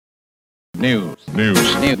News. New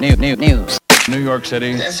York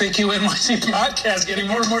City. The FAQ NYC podcast getting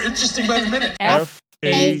more and more interesting by the minute.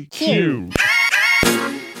 FAQ.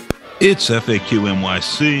 It's FAQ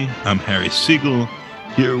NYC. I'm Harry Siegel,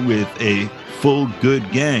 here with a full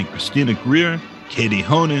good gang. Christina Greer, Katie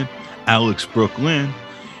Honan, Alex Brooklyn.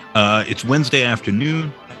 It's Wednesday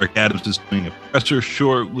afternoon. Eric Adams is doing a presser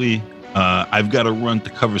shortly. I've got to run to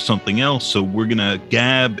cover something else, so we're going to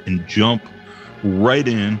gab and jump right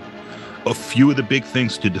in. A few of the big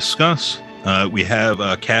things to discuss. We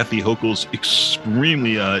have Kathy Hochul's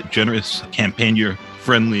extremely generous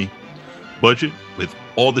campaigner-friendly budget with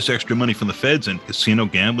all this extra money from the feds and casino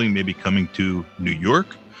gambling maybe coming to New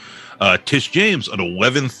York. Tish James at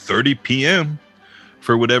 11:30 p.m.,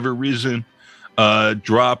 for whatever reason,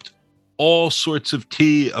 dropped all sorts of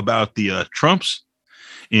tea about the Trumps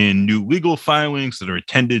in new legal filings that are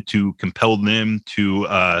intended to compel them to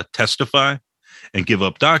testify and give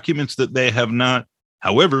up documents that they have not.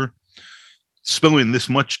 However, spilling this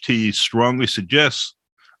much tea strongly suggests,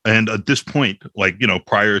 and at this point,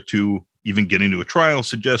 prior to even getting to a trial,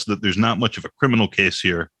 suggests that there's not much of a criminal case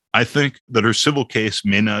here. I think that her civil case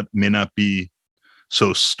may not be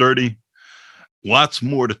so sturdy. Lots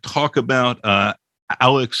more to talk about.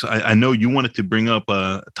 Alex, I know you wanted to bring up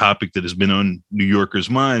a topic that has been on New Yorkers'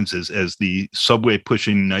 minds as the subway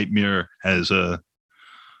pushing nightmare has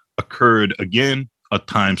occurred again at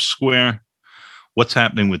Times Square. What's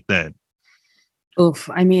happening with that? Oof.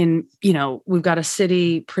 I mean, we've got a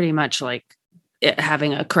city pretty much like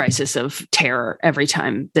having a crisis of terror every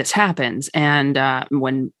time this happens. And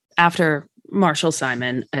after Marshall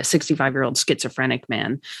Simon, a 65-year-old schizophrenic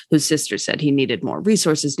man whose sister said he needed more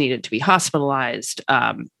resources, needed to be hospitalized,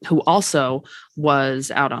 who also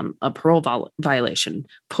was out on a parole violation,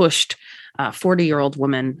 pushed a 40-year-old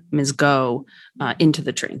woman, Ms. Go, into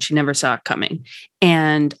the train. She never saw it coming.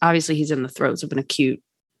 And obviously he's in the throes of an acute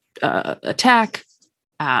attack.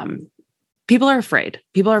 People are afraid.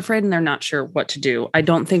 People are afraid and they're not sure what to do. I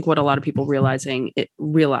don't think what a lot of people realize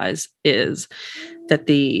is that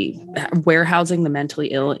the warehousing the mentally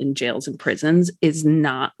ill in jails and prisons is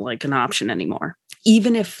not like an option anymore.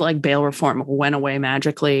 Even if like bail reform went away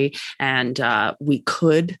magically and we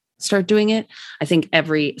could start doing it, I think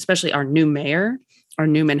especially our new mayor, our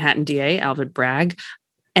new Manhattan DA, Alvin Bragg,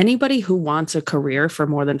 anybody who wants a career for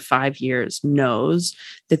more than 5 years knows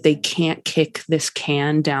that they can't kick this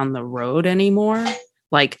can down the road anymore.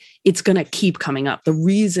 Like, it's going to keep coming up. The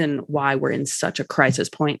reason why we're in such a crisis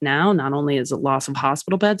point now, not only is it loss of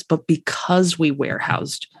hospital beds, but because we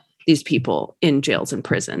warehoused these people in jails and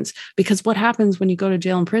prisons. Because what happens when you go to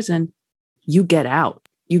jail and prison, you get out.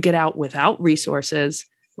 You get out without resources,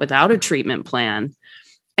 without a treatment plan.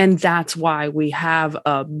 And that's why we have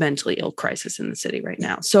a mentally ill crisis in the city right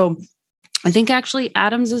now. So I think actually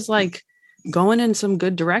Adams is like going in some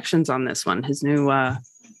good directions on this one. His new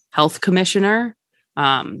health commissioner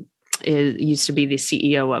used to be the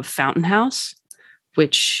CEO of Fountain House,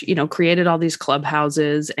 which, created all these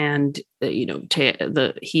clubhouses. And,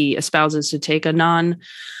 he espouses to take a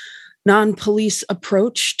non-police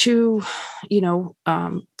approach to,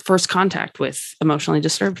 first contact with emotionally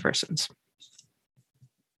disturbed persons.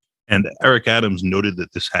 And Eric Adams noted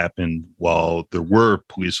that this happened while there were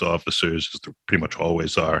police officers, as there pretty much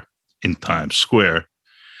always are, in Times Square.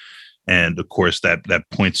 And of course, that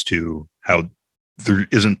points to how there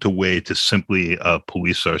isn't a way to simply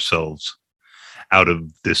police ourselves out of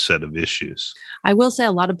this set of issues. I will say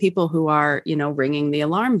a lot of people who are, ringing the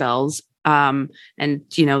alarm bells, and,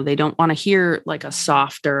 they don't want to hear like a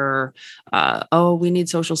softer, we need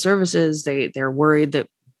social services. They're worried that,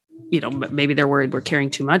 maybe they're worried we're caring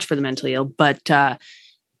too much for the mentally ill, but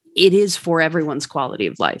it is for everyone's quality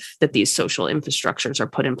of life that these social infrastructures are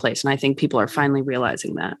put in place. And I think people are finally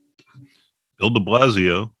realizing that. Bill de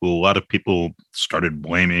Blasio, who a lot of people started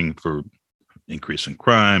blaming for increase in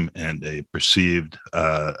crime and a perceived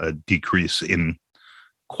a decrease in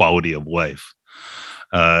quality of life,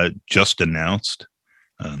 just announced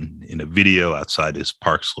in a video outside his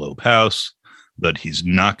Park Slope house that he's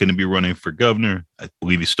not going to be running for governor. I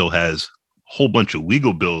believe he still has a whole bunch of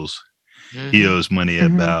legal bills he owes money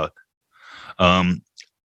about.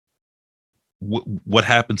 What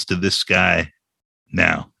happens to this guy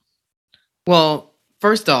now? Well,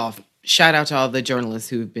 first off, shout out to all the journalists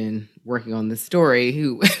who've been working on this story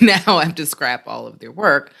who now have to scrap all of their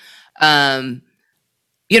work. Guys,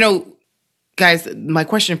 my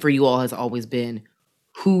question for you all has always been,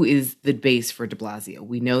 who is the base for de Blasio?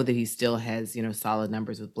 We know that he still has, solid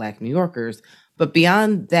numbers with Black New Yorkers. But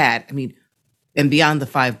beyond that, I mean, and beyond the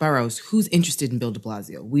 5 boroughs, who's interested in Bill de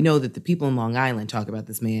Blasio? We know that the people in Long Island talk about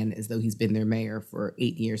this man as though he's been their mayor for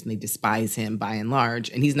 8 years and they despise him by and large,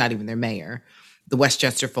 and he's not even their mayor. The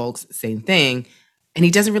Westchester folks, same thing. And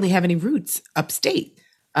he doesn't really have any roots upstate.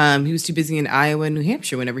 He was too busy in Iowa and New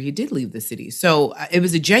Hampshire whenever he did leave the city. So it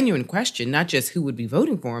was a genuine question, not just who would be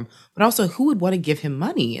voting for him, but also who would want to give him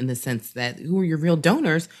money, in the sense that who are your real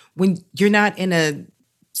donors when you're not in a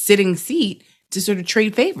sitting seat to sort of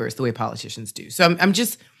trade favors the way politicians do. So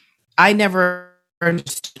I never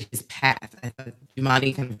understood his path. I thought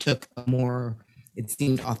Jumaane kind of took a more, it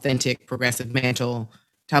seemed, authentic progressive mantle.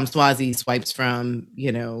 Tom Suozzi swipes from,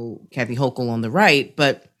 Kathy Hochul on the right.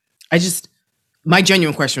 But my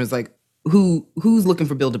genuine question was like, who's looking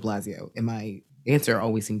for Bill de Blasio? And my answer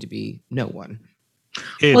always seemed to be no one.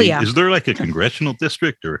 Katie, Is there like a congressional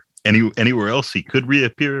district or anywhere else he could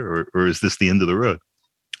reappear, or is this the end of the road?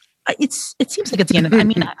 It seems like it's the end of. I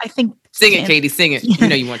mean, I think. Sing it, Katie. Sing it. You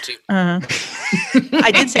know you want to.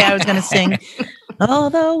 I did say I was going to sing.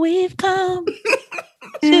 Although we've come to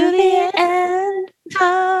the end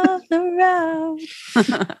of the road,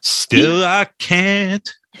 still I can't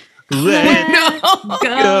let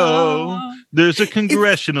go. There's a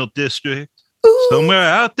congressional district somewhere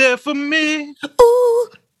out there for me. Ooh.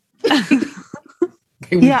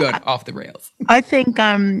 We've gone off the rails. I think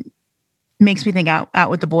makes me think out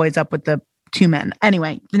with the boys, up with the 2 men.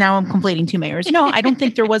 Anyway, now I'm conflating 2 mayors. No, I don't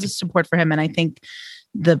think there was a support for him. And I think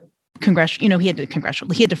the congressional, he had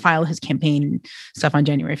to file his campaign stuff on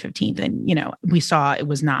January 15th. And, we saw it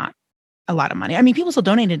was not a lot of money. I mean, people still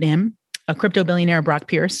donated to him. A crypto billionaire, Brock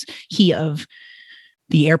Pierce, he of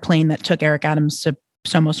the airplane that took Eric Adams to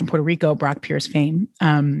Somos in Puerto Rico, Brock Pierce fame,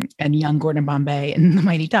 and young Gordon Bombay and the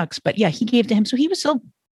Mighty Ducks. But yeah, he gave to him. So he was still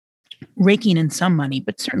raking in some money,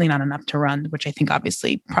 but certainly not enough to run, which I think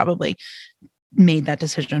obviously probably made that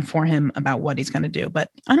decision for him about what he's going to do. But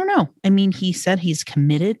I don't know. I mean, he said he's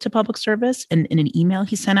committed to public service, and in an email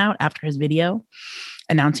he sent out after his video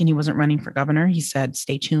announcing he wasn't running for governor, he said,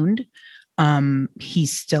 stay tuned. He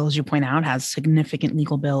still, as you point out, has significant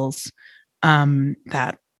legal bills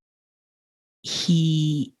that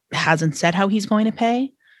he hasn't said how he's going to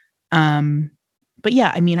pay. But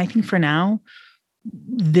yeah, I mean, I think for now,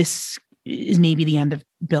 this is maybe the end of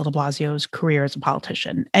Bill de Blasio's career as a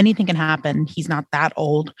politician. Anything can happen. He's not that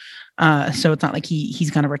old. So it's not like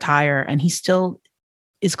he's going to retire, and he still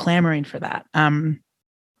is clamoring for that.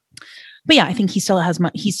 But yeah, I think he's still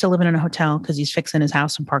living in a hotel because he's fixing his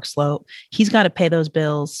house in Park Slope. He's got to pay those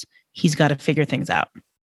bills. He's got to figure things out.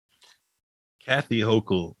 Kathy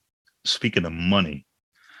Hochul, speaking of money,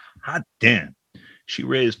 hot damn, she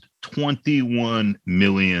raised $21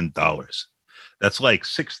 million. That's like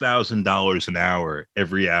 $6,000 an hour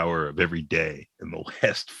every hour of every day in the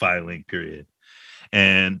last filing period.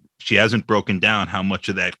 And she hasn't broken down how much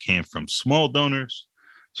of that came from small donors.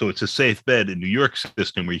 So it's a safe bet in New York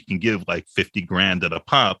system where you can give like 50 grand at a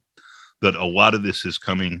pop, that a lot of this is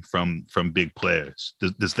coming from big players.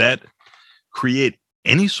 Does that create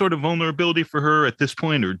any sort of vulnerability for her at this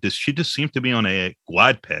point, or does she just seem to be on a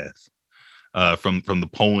glide path from the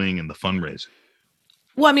polling and the fundraising?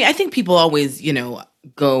 Well, I mean, I think people always,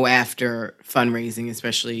 go after fundraising,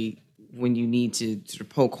 especially when you need to sort of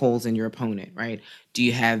poke holes in your opponent, right? Do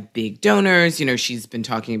you have big donors? She's been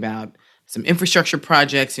talking about some infrastructure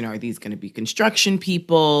projects. Are these going to be construction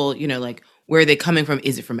people? Like, where are they coming from?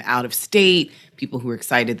 Is it from out of state? People who are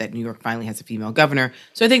excited that New York finally has a female governor.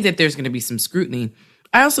 So I think that there's going to be some scrutiny.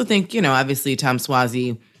 I also think, obviously Tom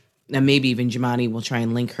Suozzi and maybe even Jumaane will try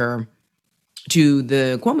and link her to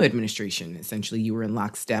the Cuomo administration. Essentially, you were in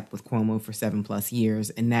lockstep with Cuomo for 7+ years,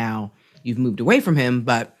 and now you've moved away from him,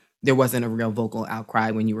 but there wasn't a real vocal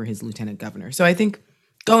outcry when you were his lieutenant governor. So I think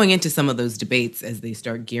going into some of those debates as they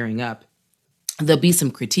start gearing up, there'll be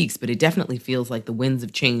some critiques, but it definitely feels like the winds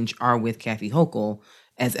of change are with Kathy Hochul,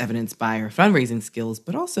 as evidenced by her fundraising skills.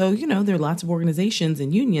 But also, there are lots of organizations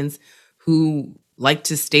and unions who like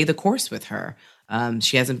to stay the course with her.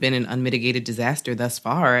 She hasn't been an unmitigated disaster thus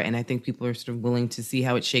far, and I think people are sort of willing to see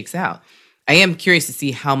how it shakes out. I am curious to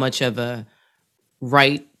see how much of a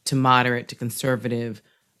right to moderate to conservative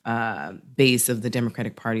base of the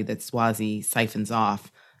Democratic Party that Suozzi siphons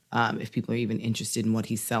off, if people are even interested in what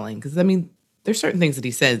he's selling. Because, I mean, there's certain things that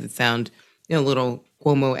he says that sound, a little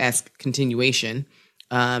Cuomo-esque continuation.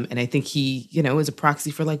 And I think he, is a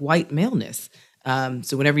proxy for like white maleness.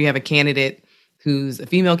 So whenever you have a candidate who's a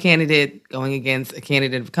female candidate going against a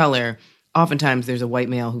candidate of color, oftentimes there's a white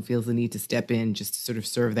male who feels the need to step in just to sort of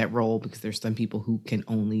serve that role, because there's some people who can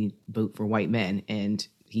only vote for white men, and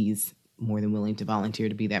he's more than willing to volunteer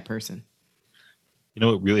to be that person.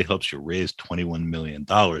 It really helps you raise $21 million,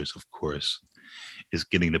 of course, is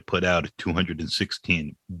getting to put out a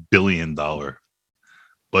 $216 billion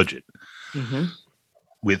budget. Mm-hmm.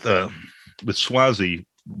 With Suozzi,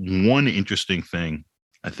 one interesting thing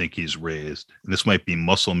I think he's raised, and this might be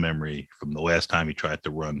muscle memory from the last time he tried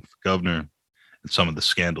to run for governor and some of the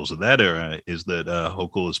scandals of that era, is that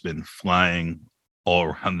Hochul has been flying all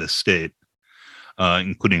around the state,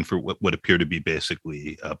 including for what appear to be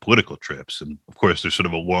basically political trips. And of course, there's sort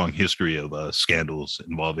of a long history of scandals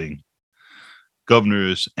involving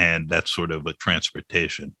governors and that sort of a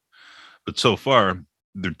transportation. But so far,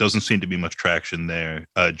 there doesn't seem to be much traction there.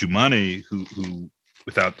 Giuliani, who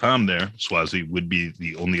without Tom there, Suozzi would be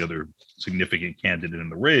the only other significant candidate in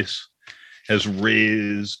the race, has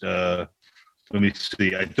raised, let me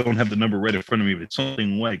see, I don't have the number right in front of me, but it's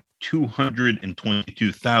something like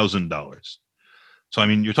 $222,000. So, I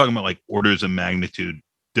mean, you're talking about like orders of magnitude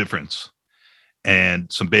difference,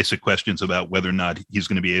 and some basic questions about whether or not he's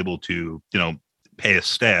going to be able to, pay his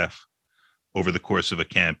staff over the course of a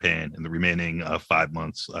campaign in the remaining 5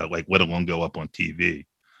 months, like let alone go up on TV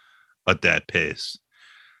at that pace.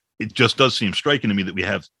 It just does seem striking to me that we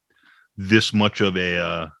have this much of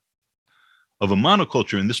a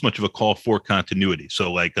monoculture and this much of a call for continuity.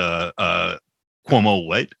 So like Cuomo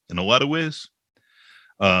light in a lot of ways.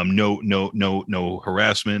 No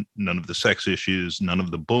harassment, none of the sex issues, none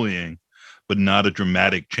of the bullying, but not a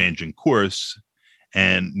dramatic change in course.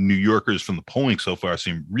 And New Yorkers from the polling so far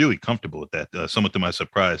seem really comfortable with that, somewhat to my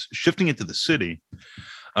surprise. Shifting into the city,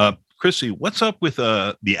 Chrissy, what's up with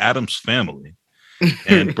the Addams family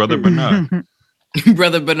and Brother Bernard?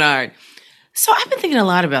 Brother Bernard. So I've been thinking a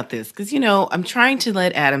lot about this because, I'm trying to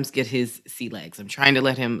let Addams get his sea legs. I'm trying to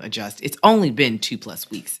let him adjust. It's only been 2+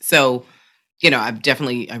 weeks. So,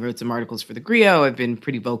 I wrote some articles for the Grio. I've been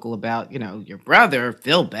pretty vocal about, your brother,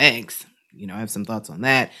 Phil Banks. I have some thoughts on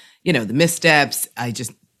that. The missteps. I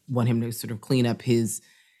just want him to sort of clean up his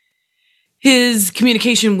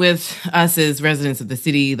communication with us as residents of the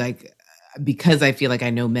city. Like, because I feel like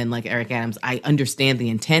I know men like Eric Adams, I understand the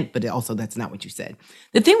intent, but also that's not what you said.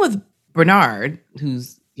 The thing with Bernard,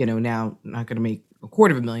 who's, now not going to make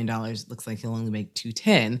 $250,000, looks like he'll only make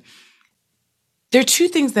 $210,000. There are two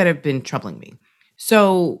things that have been troubling me.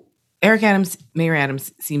 So Mayor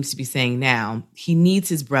Adams seems to be saying now he needs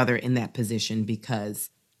his brother in that position because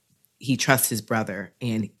he trusts his brother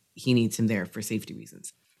and he needs him there for safety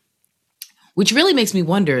reasons. Which really makes me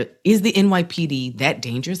wonder, is the NYPD that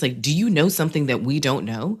dangerous? Like, do you know something that we don't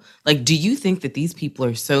know? Like, do you think that these people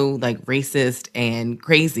are so like racist and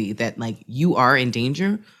crazy that like you are in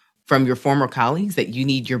danger from your former colleagues, that you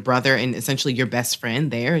need your brother and essentially your best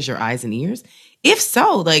friend there as your eyes and ears? If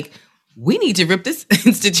so, like, we need to rip this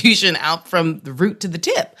institution out from the root to the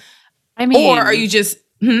tip. I mean, or are you just,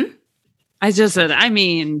 I just said,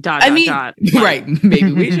 dot. Right.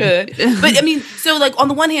 Maybe we should. But so like on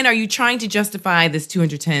the one hand, are you trying to justify this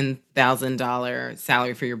 $210,000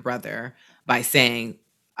 salary for your brother by saying,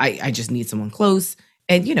 I just need someone close?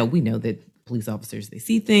 And, we know that police officers, they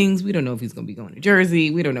see things. We don't know if he's going to be going to Jersey.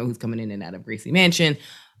 We don't know who's coming in and out of Gracie Mansion.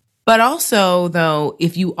 But also, though,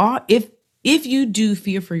 if you do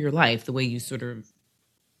fear for your life, the way you sort of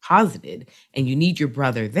posited, and you need your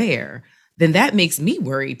brother there, then that makes me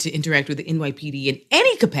worried to interact with the NYPD in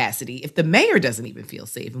any capacity if the mayor doesn't even feel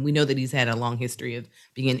safe. And we know that he's had a long history of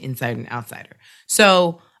being an insider and outsider.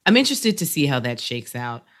 So I'm interested to see how that shakes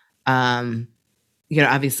out.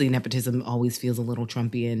 Obviously nepotism always feels a little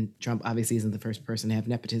Trumpian. Trump obviously isn't the first person to have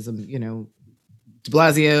nepotism. De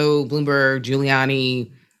Blasio, Bloomberg,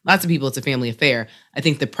 Giuliani, lots of people, it's a family affair. I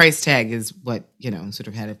think the price tag is what, sort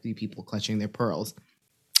of had a few people clutching their pearls.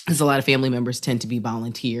 Because a lot of family members tend to be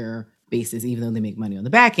volunteer basis, even though they make money on the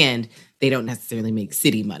back end, they don't necessarily make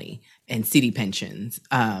city money and city pensions.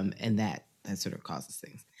 And that sort of causes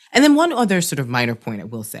things. And then one other sort of minor point I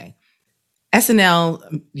will say.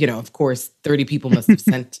 SNL, of course, 30 people must have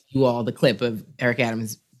sent you all the clip of Eric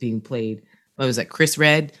Adams being played. What was that, Chris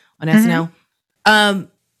Redd on SNL? I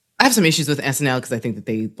have some issues with SNL because I think that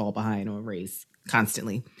they fall behind on race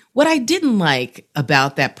constantly. What I didn't like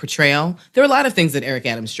about that portrayal, there were a lot of things that Eric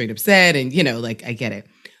Adams straight up said, and, I get it.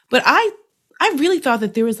 But I really thought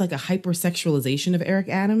that there was like a hypersexualization of Eric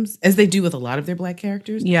Adams, as they do with a lot of their Black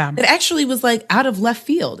characters. Yeah. That actually was like out of left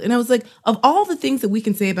field. And I was like, of all the things that we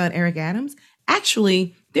can say about Eric Adams,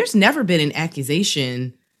 actually, there's never been an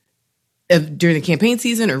accusation during the campaign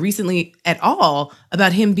season or recently at all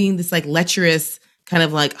about him being this like lecherous kind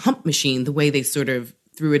of like hump machine, the way they sort of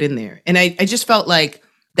threw it in there. And I just felt like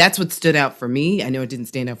That's what stood out for me. I know it didn't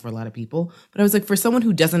stand out for a lot of people, but I was like, for someone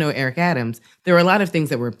who doesn't know Eric Adams, there were a lot of things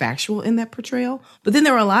that were factual in that portrayal. But then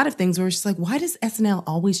there were a lot of things where it's just like, why does SNL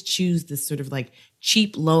always choose this sort of like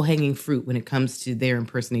cheap, low-hanging fruit when it comes to their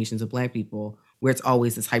impersonations of Black people, where it's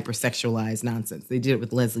always this hypersexualized nonsense? They did it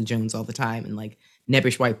with Leslie Jones all the time, and like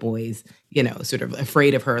nebbish white boys, you know, sort of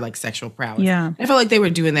afraid of her like sexual prowess. Yeah. I felt like they were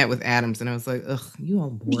doing that with Adams, and I was like, ugh, you all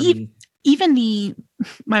bore me. Even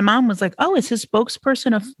my mom was like, oh, is his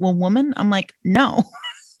spokesperson a woman? I'm like, no,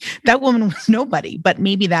 that woman was nobody, but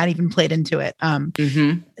maybe that even played into it.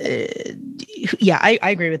 Yeah, I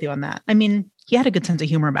agree with you on that. I mean, he had a good sense of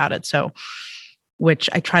humor about it. So, which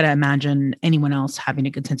I try to imagine anyone else having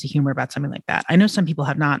a good sense of humor about something like that. I know some people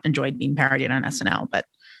have not enjoyed being parodied on SNL, but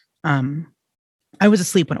I was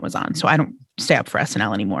asleep when it was on, so I don't stay up for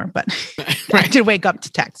SNL anymore, but I did wake up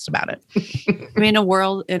to text about it. I mean,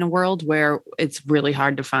 in a world where it's really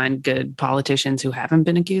hard to find good politicians who haven't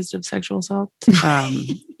been accused of sexual assault.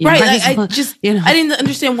 Right. I didn't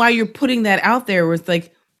understand why you're putting that out there with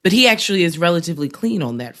like, but he actually is relatively clean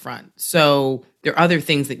on that front. So there are other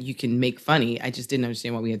things that you can make funny. I just didn't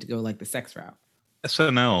understand why we had to go like the sex route.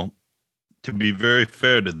 SNL, to be very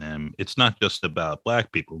fair to them, it's not just about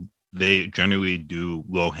Black people. They generally do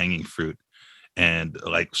low-hanging fruit and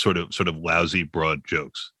like sort of lousy broad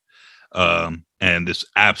jokes. And this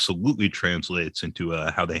absolutely translates into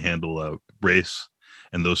how they handle race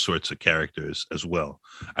and those sorts of characters as well.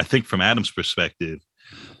 I think from Adam's perspective,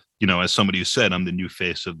 you know, as somebody who said, I'm the new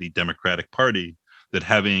face of the Democratic Party, that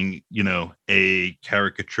having, you know, a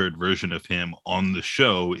caricatured version of him on the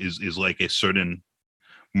show is like a certain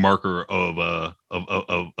marker of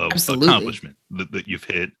accomplishment that you've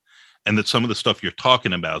hit. And that some of the stuff you're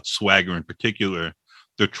talking about, swagger in particular,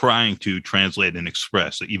 they're trying to translate and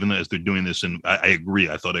express, even as they're doing this. And I agree,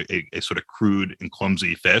 I thought a sort of crude and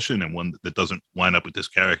clumsy fashion, and one that doesn't line up with this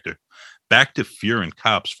character. Back to Fear and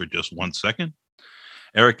Cops for just 1 second.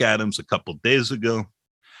 Eric Adams, a couple of days ago,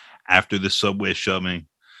 after the subway shoving,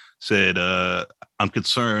 said, I'm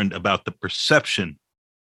concerned about the perception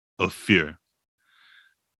of fear.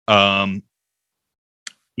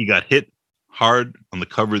 He got hit hard on the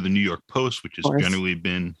cover of the New York Post, which has generally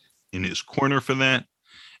been in his corner for that,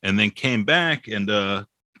 and then came back and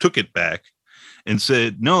took it back and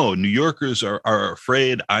said, no, New Yorkers are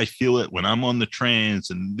afraid. I feel it when I'm on the trains,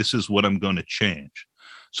 and this is what I'm going to change.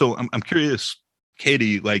 So I'm curious,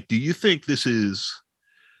 Katie, like, do you think this is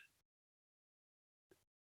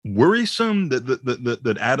worrisome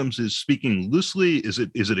that Adams is speaking loosely? Is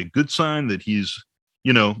it a good sign that he's,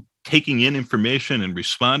 you know, taking in information and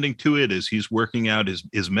responding to it as he's working out his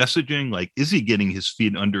messaging? Like, is he getting his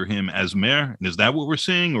feet under him as mayor? And is that what we're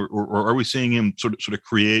seeing? Or are we seeing him sort of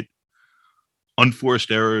create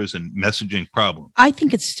unforced errors and messaging problems? I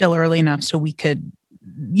think it's still early enough so we could,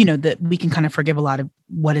 you know, that we can kind of forgive a lot of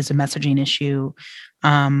what is a messaging issue.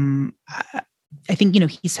 I think, you know,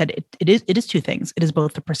 he said it is two things. It is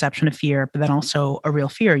both the perception of fear, but then also a real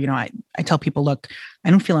fear. You know, I tell people, look, I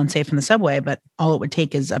don't feel unsafe in the subway, but all it would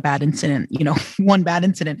take is a bad incident, you know, one bad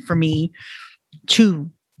incident for me to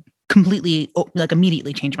completely, like,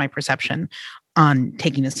 immediately change my perception on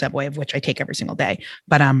taking the subway, of which I take every single day.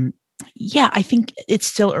 But yeah, I think it's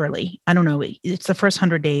still early. I don't know. It's the first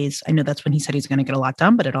 100 days. I know that's when he said he's going to get a lot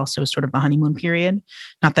done, but it also is sort of the honeymoon period.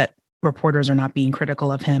 Not that reporters are not being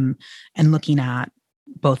critical of him and looking at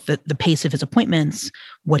both the pace of his appointments,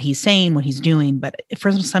 what he's saying, what he's doing. But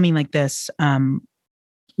for something like this, I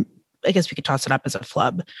guess we could toss it up as a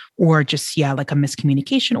flub, or just, like a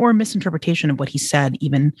miscommunication or a misinterpretation of what he said,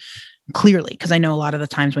 even clearly. Because I know a lot of the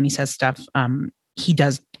times when he says stuff, he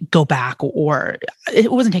does go back, or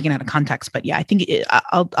it wasn't taken out of context. But yeah, I think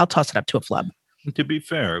I'll toss it up to a flub. To be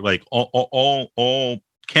fair, like all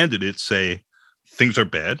candidates say things are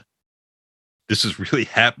bad. This is really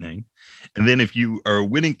happening. And then if you are a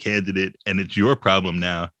winning candidate and it's your problem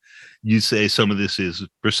now, you say some of this is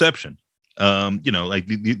perception. You know, like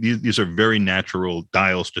these are very natural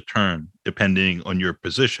dials to turn depending on your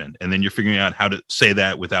position. And then you're figuring out how to say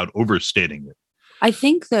that without overstating it. I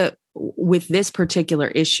think that with this particular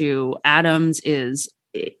issue, Adams is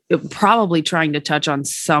probably trying to touch on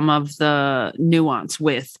some of the nuance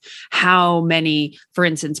with how many, for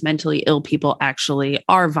instance, mentally ill people actually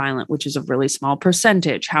are violent, which is a really small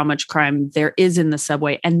percentage, how much crime there is in the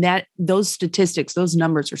subway. And that those statistics, those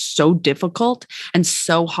numbers are so difficult and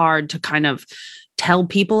so hard to kind of tell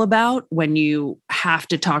people about when you have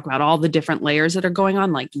to talk about all the different layers that are going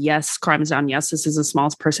on. Like, yes, crime is down. Yes, this is a small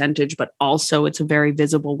percentage, but also it's a very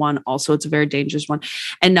visible one. Also, it's a very dangerous one.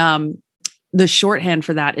 And the shorthand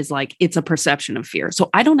for that is like, it's a perception of fear. So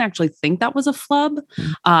I don't actually think that was a flub.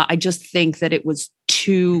 I just think that it was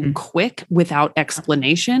too quick without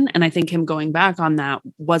explanation. And I think him going back on that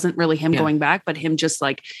wasn't really him going back, but him just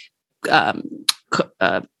like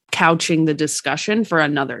couching the discussion for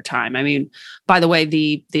another time. I mean, by the way,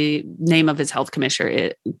 the name of his health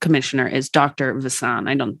commissioner is Dr. Vasan.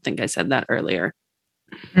 I don't think I said that earlier.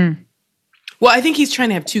 Well, I think he's trying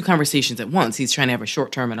to have two conversations at once. He's trying to have a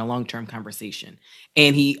short-term and a long-term conversation.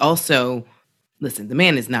 And he also, listen, the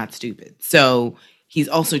man is not stupid. So he's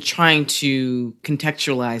also trying to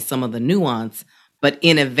contextualize some of the nuance, but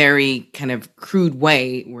in a very kind of crude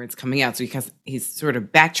way where it's coming out. So he's sort of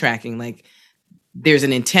backtracking, like there's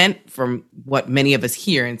an intent from what many of us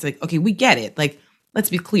hear. And it's like, okay, we get it. Like,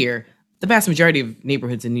 let's be clear. The vast majority of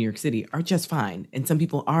neighborhoods in New York City are just fine. And some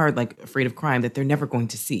people are like afraid of crime that they're never going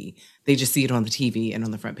to see. They just see it on the TV and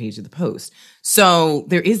on the front page of the Post. So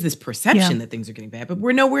there is this perception that things are getting bad, but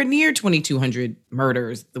we're nowhere near 2,200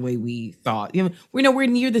 murders the way we thought. You know, we're nowhere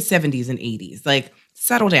near the 70s and 80s. Like,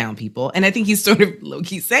 settle down, people. And I think he's sort of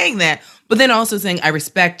low-key saying that, but then also saying, I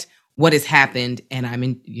respect what has happened. And I'm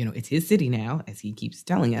in, you know, it's his city now, as he keeps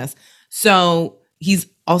telling us. So he's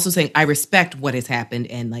also saying, I respect what has happened,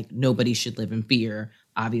 and like nobody should live in fear,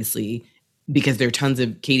 obviously, because there are tons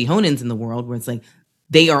of Katie Honens in the world where it's like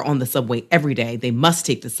they are on the subway every day. They must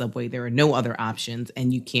take the subway. There are no other options.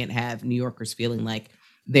 And you can't have New Yorkers feeling like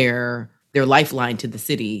their lifeline to the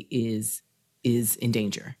city is in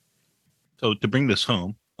danger. So to bring this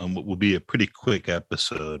home, what will be a pretty quick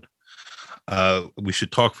episode, we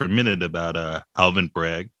should talk for a minute about Alvin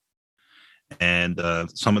Bragg and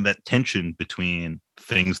some of that tension between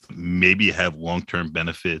things that maybe have long-term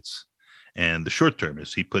benefits and the short-term.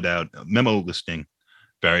 As he put out a memo listing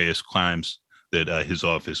various crimes that his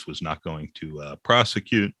office was not going to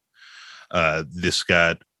prosecute. This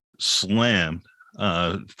got slammed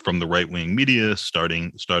from the right-wing media,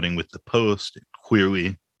 starting with the Post. It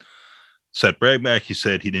clearly set Bragg back. He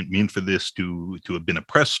said he didn't mean for this to have been a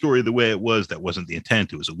press story the way it was. That wasn't the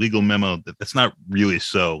intent. It was a legal memo. That's not really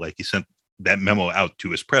so. Like, he sent that memo out to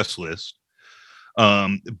his press list.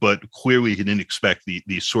 But clearly he didn't expect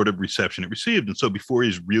the sort of reception it received. And so before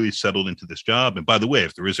he's really settled into this job, and by the way,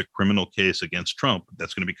 if there is a criminal case against Trump,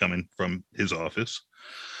 that's going to be coming from his office.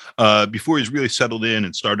 Before he's really settled in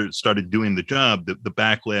and started doing the job, the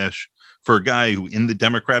backlash for a guy who in the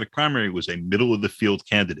Democratic primary was a middle of the field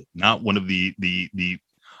candidate, not one of the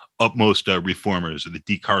utmost reformers or the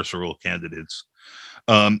decarceral candidates.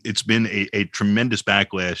 It's been a tremendous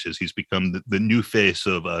backlash as he's become the new face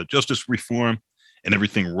of justice reform and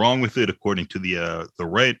everything wrong with it, according to the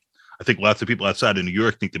right. I think lots of people outside of New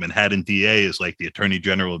York think the Manhattan DA is like the Attorney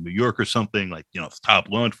General of New York or something, like, you know, top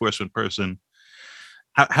law enforcement person.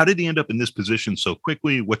 How did he end up in this position so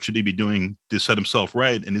quickly? What should he be doing to set himself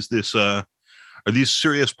right? And is this are these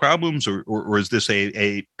serious problems, or is this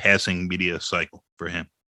a passing media cycle for him?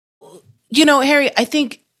 You know, Harry, I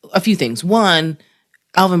think a few things. One,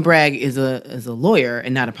 Alvin Bragg is a lawyer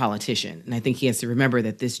and not a politician. And I think he has to remember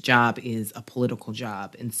that this job is a political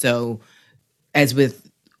job. And so, as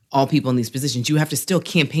with all people in these positions, you have to still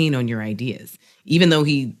campaign on your ideas. Even though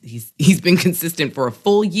he's been consistent for a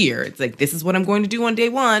full year. It's like, this is what I'm going to do on day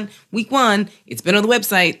one, week one. It's been on the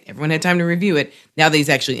website. Everyone had time to review it. Now that he's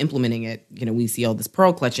actually implementing it, you know, we see all this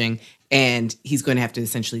pearl clutching, and he's going to have to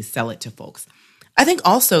essentially sell it to folks. I think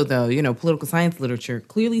also, though, you know, political science literature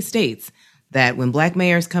clearly states that when Black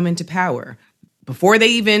mayors come into power, before they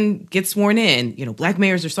even get sworn in, you know, Black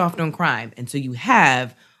mayors are soft on crime. And so you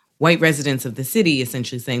have white residents of the city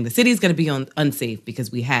essentially saying the city is going to be unsafe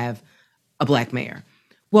because we have a Black mayor.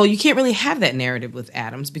 Well, you can't really have that narrative with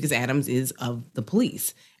Adams because Adams is of the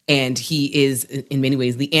police. And he is, in many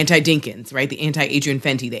ways, the anti-Dinkins, right? The anti-Adrian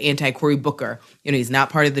Fenty, the anti-Cory Booker. You know, he's not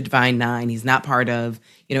part of the Divine Nine. He's not part of,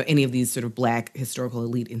 you know, any of these sort of Black historical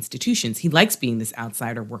elite institutions. He likes being this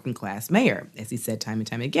outsider working class mayor, as he said time and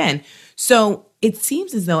time again. So it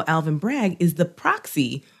seems as though Alvin Bragg is the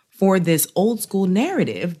proxy for this old school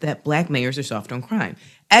narrative that Black mayors are soft on crime,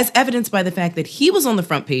 as evidenced by the fact that he was on the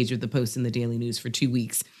front page of the Post and the Daily News for 2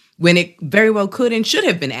 weeks when it very well could and should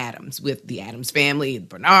have been Adams, with the Adams family, and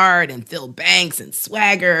Bernard and Phil Banks and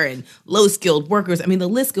Swagger and low-skilled workers. I mean, the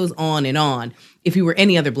list goes on and on. If he were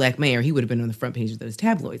any other Black mayor, he would have been on the front page of those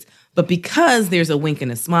tabloids. But because there's a wink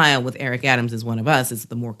and a smile with Eric Adams as one of us, as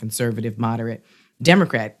the more conservative, moderate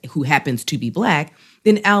Democrat who happens to be Black,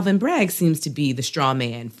 then Alvin Bragg seems to be the straw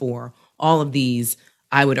man for all of these,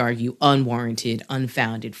 I would argue, unwarranted,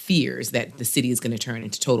 unfounded fears that the city is going to turn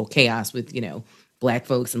into total chaos with, you know, Black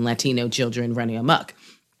folks and Latino children running amok,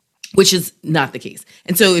 which is not the case.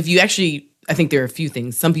 And so if you actually I think there are a few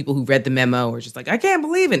things. Some people who read the memo are just like, I can't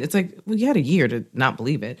believe it. It's like, well, you had a year to not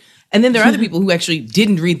believe it. And then there are other people who actually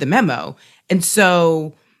didn't read the memo. And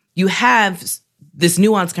so you have this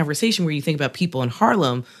nuanced conversation where you think about people in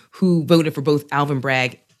Harlem who voted for both Alvin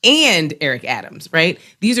Bragg and Eric Adams, right?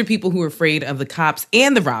 These are people who are afraid of the cops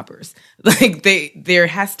and the robbers. Like there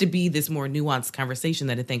has to be this more nuanced conversation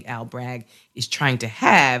that I think Al Bragg is trying to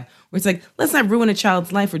have, where it's like, let's not ruin a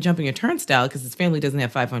child's life for jumping a turnstile because his family doesn't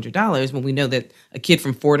have $500 when we know that a kid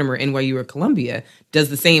from Fordham or NYU or Columbia does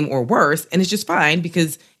the same or worse, and it's just fine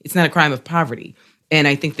because it's not a crime of poverty. And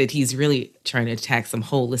I think that he's really trying to attack some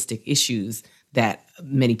holistic issues that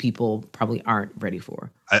many people probably aren't ready for.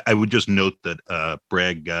 I would just note that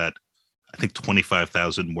Bragg got, I think,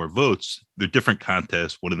 25,000 more votes. They're different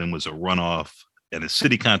contests. One of them was a runoff and a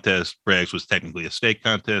city contest. Bragg's was technically a state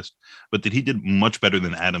contest, but that he did much better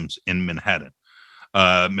than Adams in Manhattan.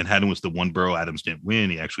 Manhattan was the one borough Adams didn't win.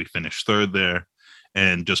 He actually finished third there.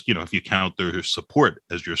 And just, if you count their support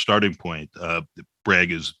as your starting point,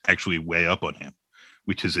 Bragg is actually way up on him,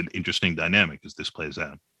 which is an interesting dynamic as this plays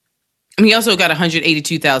out. And he also got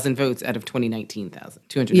 182,000 votes out of 219,000.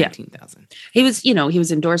 Yeah. He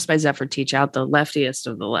was endorsed by Zephyr Teachout, the leftiest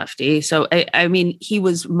of the lefty. So, I mean, he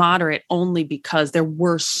was moderate only because there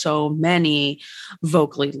were so many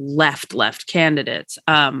vocally left candidates.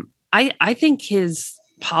 I think his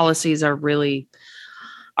policies are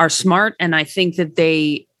smart. And I think that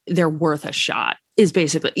they're worth a shot. Is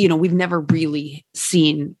basically, we've never really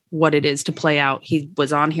seen what it is to play out. He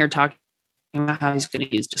was on here talking about how he's going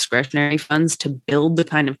to use discretionary funds to build the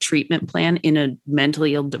kind of treatment plan in a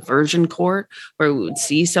mentally ill diversion court where we would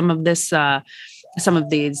see some of these,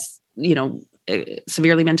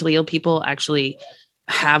 severely mentally ill people actually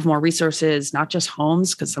have more resources, not just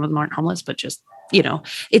homes, because some of them aren't homeless, but just,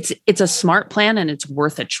 it's a smart plan and it's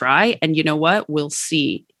worth a try. And you know what? We'll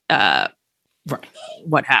see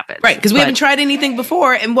what happens. Right. Because we haven't tried anything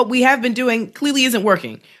before. And what we have been doing clearly isn't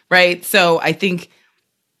working. Right. So I think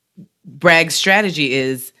Bragg's strategy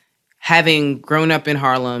is, having grown up in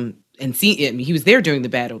Harlem and he was there during the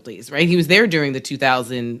bad old days, right? He was there during the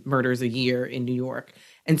 2,000 murders a year in New York.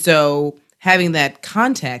 And so having that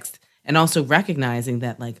context and also recognizing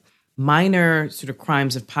that like minor sort of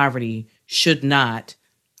crimes of poverty should not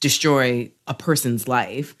destroy a person's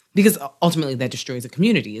life, because ultimately that destroys a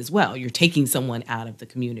community as well. You're taking someone out of the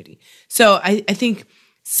community. So I think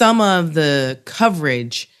some of the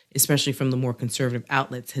coverage, especially from the more conservative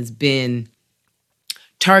outlets, has been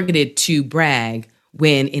targeted to Bragg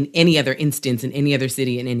when in any other instance, in any other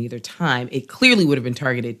city, in any other time, it clearly would have been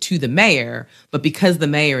targeted to the mayor. But because the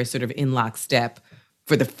mayor is sort of in lockstep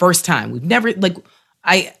for the first time, we've never, like,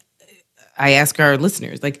 I ask our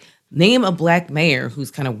listeners, like, name a Black mayor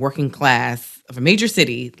who's kind of working class of a major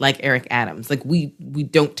city like Eric Adams. Like, we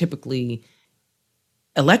don't typically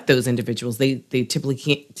elect those individuals. They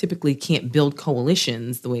typically can't build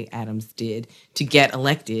coalitions the way Adams did to get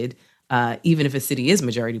elected, even if a city is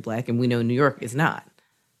majority Black, and we know New York is not.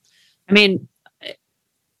 I mean,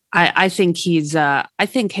 I think I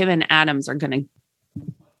think him and Adams are going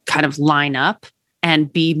to kind of line up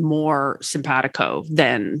and be more simpatico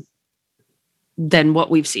than what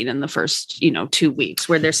we've seen in the first, 2 weeks,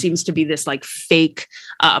 where there seems to be this like fake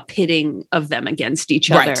pitting of them against each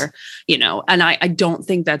other, and I don't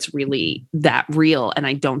think that's really that real. And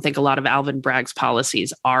I don't think a lot of Alvin Bragg's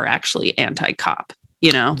policies are actually anti-cop,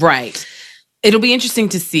 Right. It'll be interesting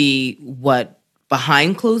to see what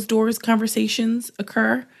behind closed doors conversations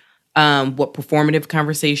occur, what performative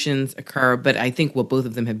conversations occur. But I think what both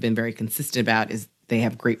of them have been very consistent about is they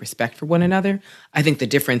have great respect for one another. I think the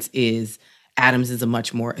difference is Adams is a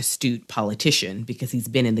much more astute politician because he's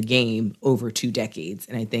been in the game over 2 decades.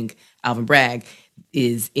 And I think Alvin Bragg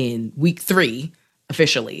is in week 3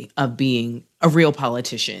 officially of being a real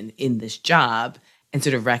politician in this job and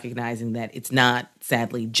sort of recognizing that it's not,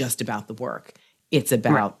 sadly, just about the work. It's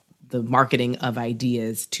about the marketing of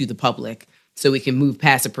ideas to the public so we can move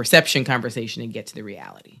past a perception conversation and get to the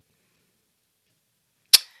reality.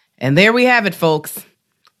 And there we have it, folks.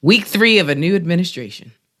 Week 3 of a new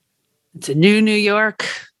administration. It's a new New York,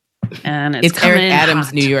 and it's Eric Adams,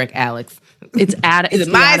 hot. New York, Alex. It's the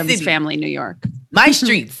my Adams city. family, New York. My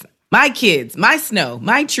streets, my kids, my snow,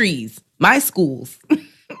 my trees, my schools.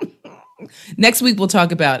 Next week, we'll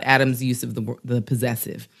talk about Adams' use of the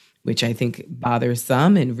possessive, which I think bothers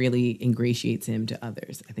some and really ingratiates him to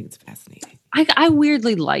others. I think it's fascinating. I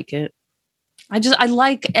weirdly like it. I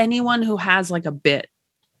like anyone who has like a bit,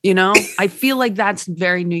 I feel like that's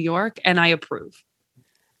very New York, and I approve.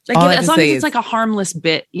 Like All I as can long as say it's is- like a harmless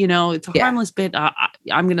bit, it's a Yeah. harmless bit.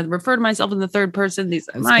 I'm going to refer to myself in the third person. These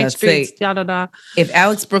are was my about to say, streets, da da da. If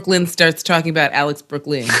Alex Brooklyn starts talking about Alex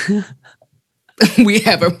Brooklyn, we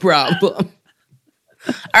have a problem.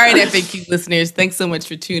 All right, FAQ listeners, thanks so much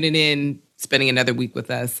for tuning in, spending another week with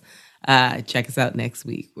us. Check us out next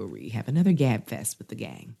week where we have another Gab Fest with the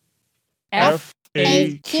gang.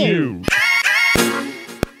 FAQ.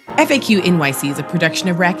 FAQ NYC is a production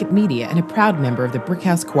of Racket Media and a proud member of the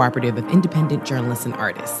Brickhouse Cooperative of Independent Journalists and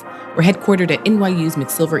Artists. We're headquartered at NYU's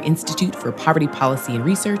McSilver Institute for Poverty Policy and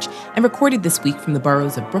Research and recorded this week from the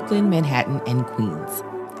boroughs of Brooklyn, Manhattan, and Queens.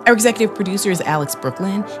 Our executive producer is Alex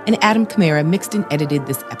Brooklyn, and Adam Kamara mixed and edited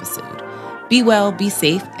this episode. Be well, be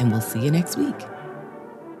safe, and we'll see you next week.